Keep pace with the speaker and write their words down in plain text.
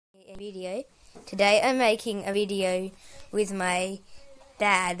Video. Today I'm making a video with my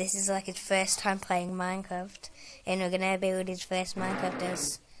dad. This is like his first time playing Minecraft, and we're gonna build his first Minecraft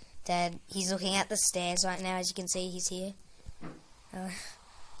house. Dad, he's looking at the stairs right now. As you can see, he's here.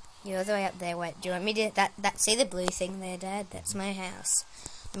 You're all the way up there. Wait, do you want me to see the blue thing there, Dad? That's my house,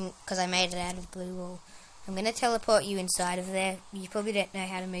 because I made it out of blue wool. I'm gonna teleport you inside of there. You probably don't know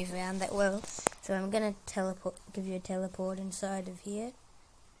how to move around that well, so I'm gonna give you a teleport inside of here.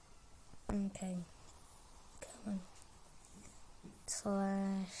 Okay, come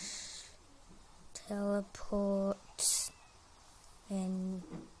on. / teleport and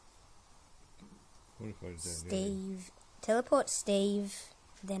what if I did Steve. Teleport Steve,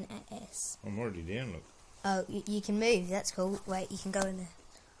 then at S. I'm already down, look. Oh, you can move. That's cool. Wait, you can go in there.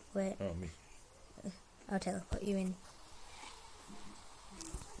 Wait. Oh, me. I'll teleport you in.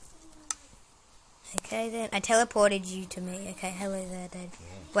 Okay then, I teleported you to me. Okay, hello there, Dad.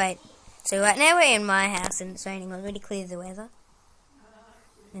 Yeah. Wait, so right now we're in my house and it's raining. I'll really clear the weather.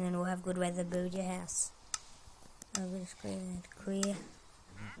 And then we'll have good weather, build your house. I'll just clear.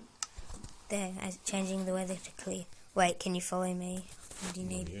 There, I'm changing the weather to clear. Wait, can you follow me? What do you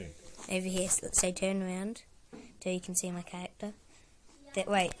need? Yeah. Over here, so let's say turn around so you can see my character.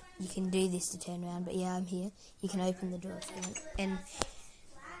 Wait, you can do this to turn around, but yeah, I'm here. You can open the door if you want. And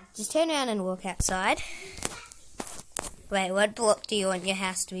just turn around and walk outside. Wait, what block do you want your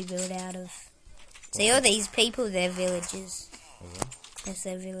house to be built out of? See all these people, they're villagers. Okay. Yes,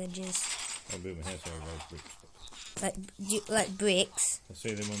 they're villagers. I'll build my house out of those bricks. Like bricks? I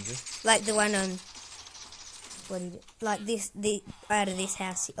see them on there? Like the one on... What do you do? Like out of this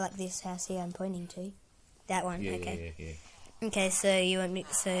house, like this house here I'm pointing to. That one, yeah, okay. Yeah. Okay, so you want me,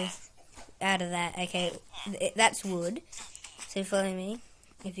 out of that, okay, that's wood. So follow me,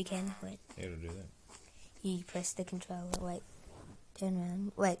 if you can. Wait. How to do that? You press the controller. Wait, turn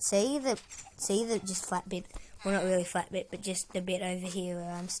around. Wait, see the just flat bit. Well, not really flat bit, but just the bit over here where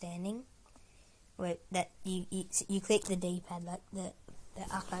I'm standing. Wait, that you click the D-pad, like the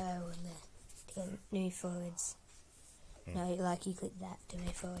up arrow and to move forwards. No, like you click that to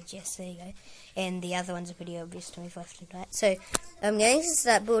move forwards. Yes, there you go. And the other ones are pretty obvious to move left and right. So I'm going to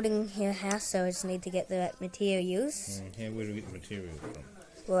start building your house. So I just need to get the right materials. Where do we get the materials from?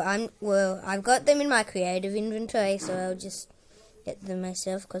 I've got them in my creative inventory, so I'll just get them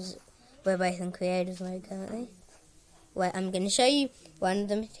myself because we're both in creative mode currently. Wait, I'm going to show you one of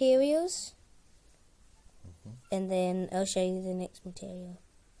the materials, and then I'll show you the next material.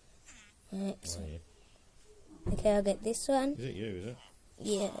 Right, so. Oh, yeah. Okay, I'll get this one. Is it you, is it?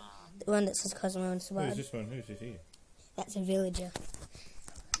 Yeah, the one that says Cosmo and Swab. Who's this one? Who's this here? That's a villager.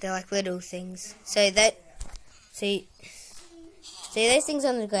 They're like little things. See those things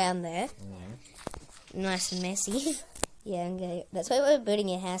on the ground there? Nice and messy. Yeah, that's what we're building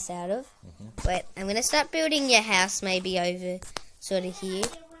your house out of. Wait, I'm going to start building your house maybe over sort of here,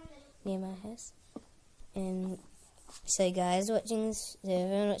 near my house. And so guys,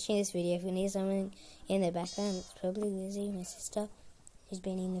 everyone watching this video, if you need something in the background, it's probably Lizzie, my sister, who's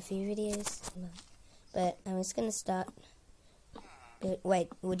been in a few videos. But I'm just going to start. Wait,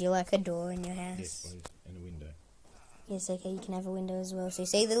 would you like a door in your house? Yes, please, and a window. Yes, okay, you can have a window as well. So you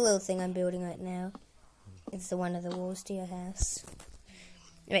see the little thing I'm building right now? It's the one of the walls to your house.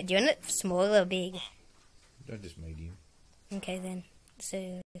 Wait, do you want it small or big? Just medium. Okay then,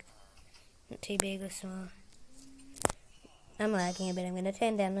 so not too big or small. I'm lagging a bit. I'm going to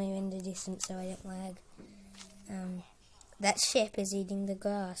turn down my render distance so I don't lag. That sheep is eating the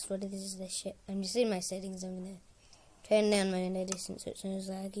grass. What is the sheep? I'm just in my settings. I'm going to turn down my render distance so it's not as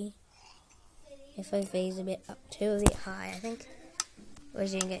laggy. FOV is a bit high, I think.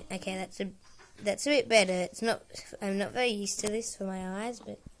 Okay, that's a bit better. It's not. I'm not very used to this for my eyes,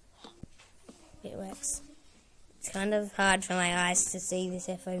 but it works. It's kind of hard for my eyes to see this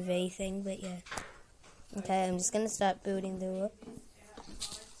FOV thing, but yeah. Okay, I'm just going to start building the wall.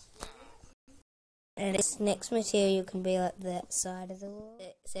 And this next material can be like that side of the wall.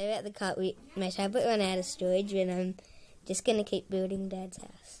 So at the cut, my tablet ran out of storage, and I'm just going to keep building Dad's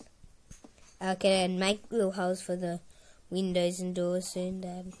house. Okay, and make little holes for the windows and doors soon,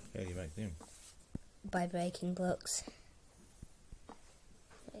 Dad. How do you make them? By breaking blocks.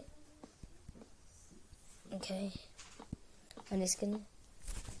 Okay. I'm just going to...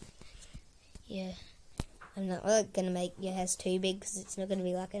 Yeah. I'm not going to make your house too big because it's not going to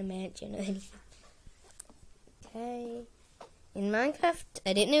be like a mansion or anything. Okay. In Minecraft,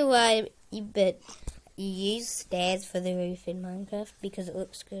 I don't know why, but you use stairs for the roof in Minecraft because it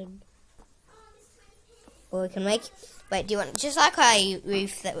looks good. Or we can make... Wait, do you want just like a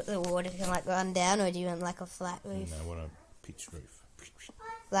roof that the water can like run down, or do you want like a flat roof? No, I want a pitch roof.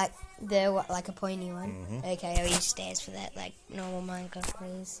 Like like a pointy one. Okay, I'll use stairs for that, like normal Minecraft,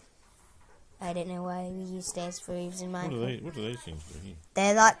 please. I don't know why we use stairs for roofs in Minecraft. What do these things do here?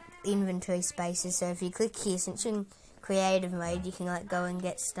 They're like inventory spaces. So if you click here, since you're in creative mode, you can like go and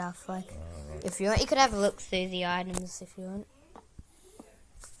get stuff. Like Right. if you want, you could have a look through the items if you want.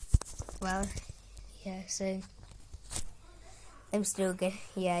 Well, yeah. So I'm still good.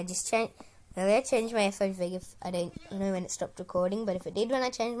 Yeah, I just changed. Earlier I changed my FOV. If I don't know when it stopped recording, but if it did when I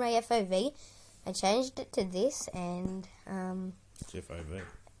changed my FOV, I changed it to this, and It's FOV.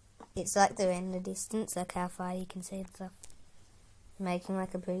 it's like the render distance, like how far you can see and stuff. Making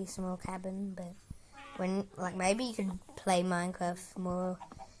like a pretty small cabin, but when like maybe you could play Minecraft more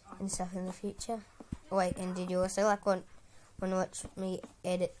and stuff in the future. Wait, and did you also like want to watch me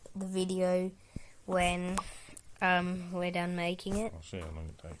edit the video when we're done making it? I'll see how long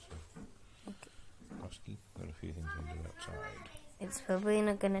it takes. Husky, got a few things to do outside. It's probably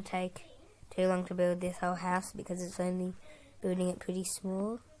not going to take too long to build this whole house because it's only building it pretty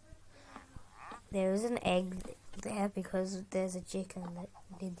small. There was an egg there because there's a chicken that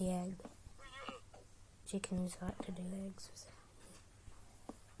did the egg. Chickens like to do eggs.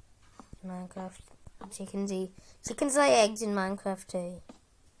 Minecraft. Chickens lay eggs in Minecraft too.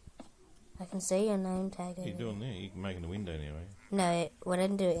 I can see your name tag over What are you doing there? You're making a window now, eh? No, what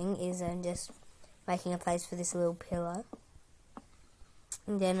I'm doing is I'm just making a place for this little pillar.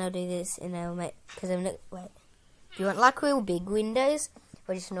 And then I'll do this and I'll make... Because I'm not... Wait. Do you want like real big windows?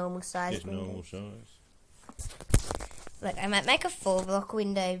 Or just normal size Just windows? normal size. Look, I might make a 4-block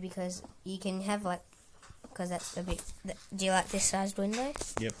window because you can have like... Because that's a bit... Do you like this sized window?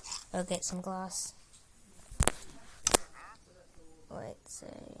 Yep. I'll get some glass. Wait, so...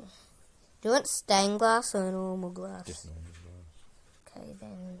 Do you want stained glass or normal glass? Just normal glass. Okay,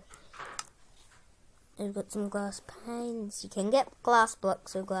 then... I've got some glass panes. You can get glass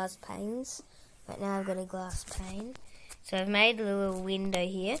blocks or glass panes. Right now I've got a glass pane. So I've made a little window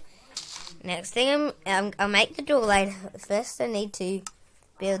here. Next thing I'll make the door later. First I need to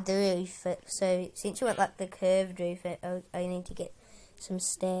build the roof. So since you want like the curved roof, I need to get some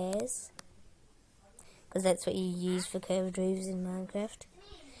stairs. Because that's what you use for curved roofs in Minecraft.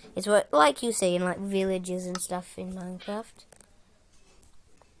 It's what like you see in like villages and stuff in Minecraft.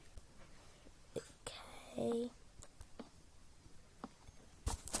 Okay.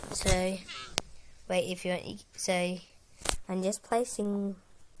 So, wait, if you want, so I'm just placing.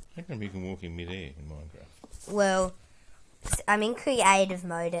 How come you can walk in mid-air in Minecraft? Well, I'm in creative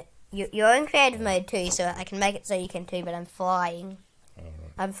mode. You're in creative mode too, so I can make it so you can too. But I'm flying. Oh,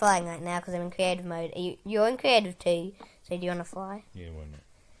 right. I'm flying right now because I'm in creative mode. You're in creative too. So do you want to fly? Yeah, why not?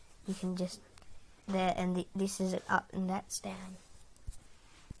 You can just there, and this is up and that's down.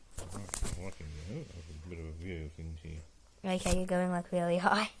 I'm liking it. Oh, there's a bit of a view of things here. Okay, you're going like really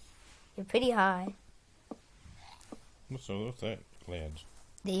high. You're pretty high. What's that? Clouds.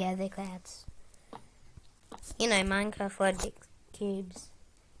 Yeah, they're clouds. You know, Minecraft logic cubes.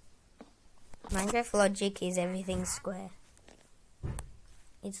 Minecraft logic is everything square.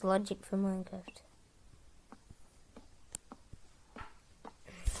 It's logic for Minecraft.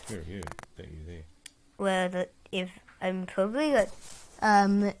 Very good that you're there. Well, if I'm probably got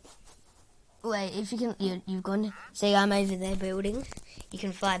wait, if you can, you've gone. See, I'm over there building. You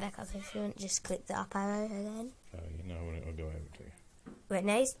can fly back up if you want. Just click the up arrow again. Oh, you know what? I'll go over to you. Right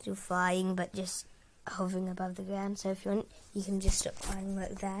now, you're still flying, but just hovering above the ground. So if you want, you can just stop flying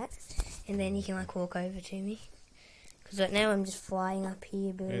like that, and then you can like walk over to me. Because right now I'm just flying up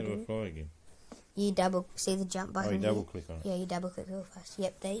here building. How do I fly again? You see the jump button. Oh, you here? double click on it. Yeah, you double click real fast.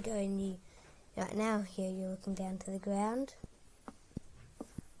 Yep, there you go. And you right now here you're looking down to the ground.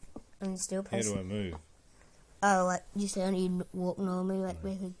 And still How press. do I move? Oh, like you said, you walk normally, like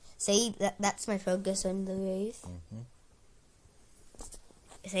really. See, that's my focus on the roof. Mm-hmm.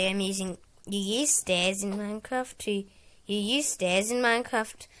 See, I'm using. You use stairs in Minecraft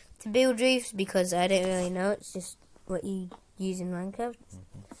to build roofs because I don't really know. It's just what you use in Minecraft.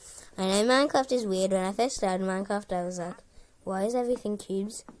 I know Minecraft is weird. When I first started Minecraft, I was like, "Why is everything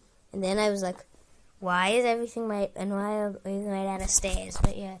cubes?" And then I was like, "Why is everything made out of stairs?"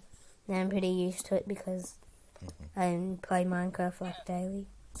 But yeah. Now I'm pretty used to it because I play Minecraft like daily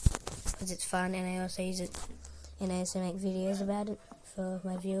because it's fun, and I also use it, and I also make videos about it for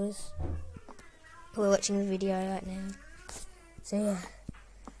my viewers who are watching the video right now. So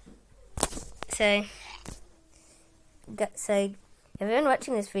yeah. So everyone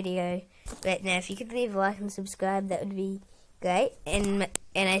watching this video right now, if you could leave a like and subscribe, that would be great. And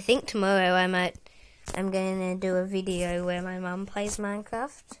I think tomorrow I'm going to do a video where my mum plays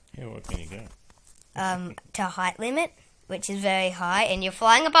Minecraft. Yeah, what can you go? To height limit. which is very high, and you're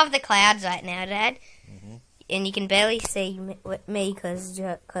flying above the clouds right now, Dad. And you can barely see me because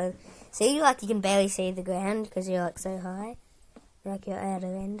see, like you can barely see the ground because you're like so high, like you're out of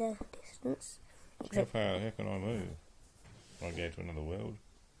render distance. How can I move? Can I go to another world?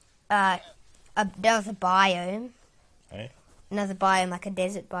 There's a biome. Eh? Another biome, like a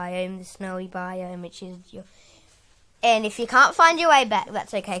desert biome, the snowy biome, which is your. And if you can't find your way back,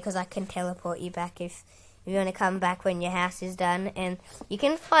 that's okay because I can teleport you back if you want to come back when your house is done, and you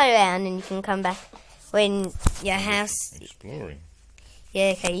can fly around and you can come back when your house. Exploring.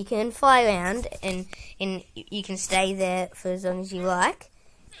 Yeah, okay. You can fly around and you can stay there for as long as you like.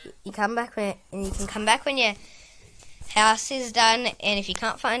 You come back when your house is done, and if you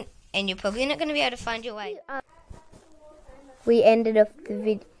can't find, and you're probably not going to be able to find your way. We ended off the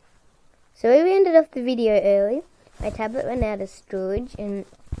video. So we ended off the video early. My tablet ran out of storage and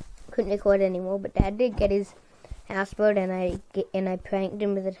couldn't record anymore. But Dad did get his house built, and I pranked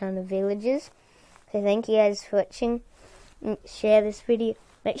him with a ton of villagers. So thank you guys for watching. Share this video.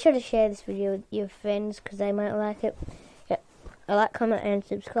 Make sure to share this video with your friends because they might like it. Yeah. Like, comment, and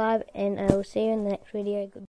subscribe. And I will see you in the next video. Goodbye.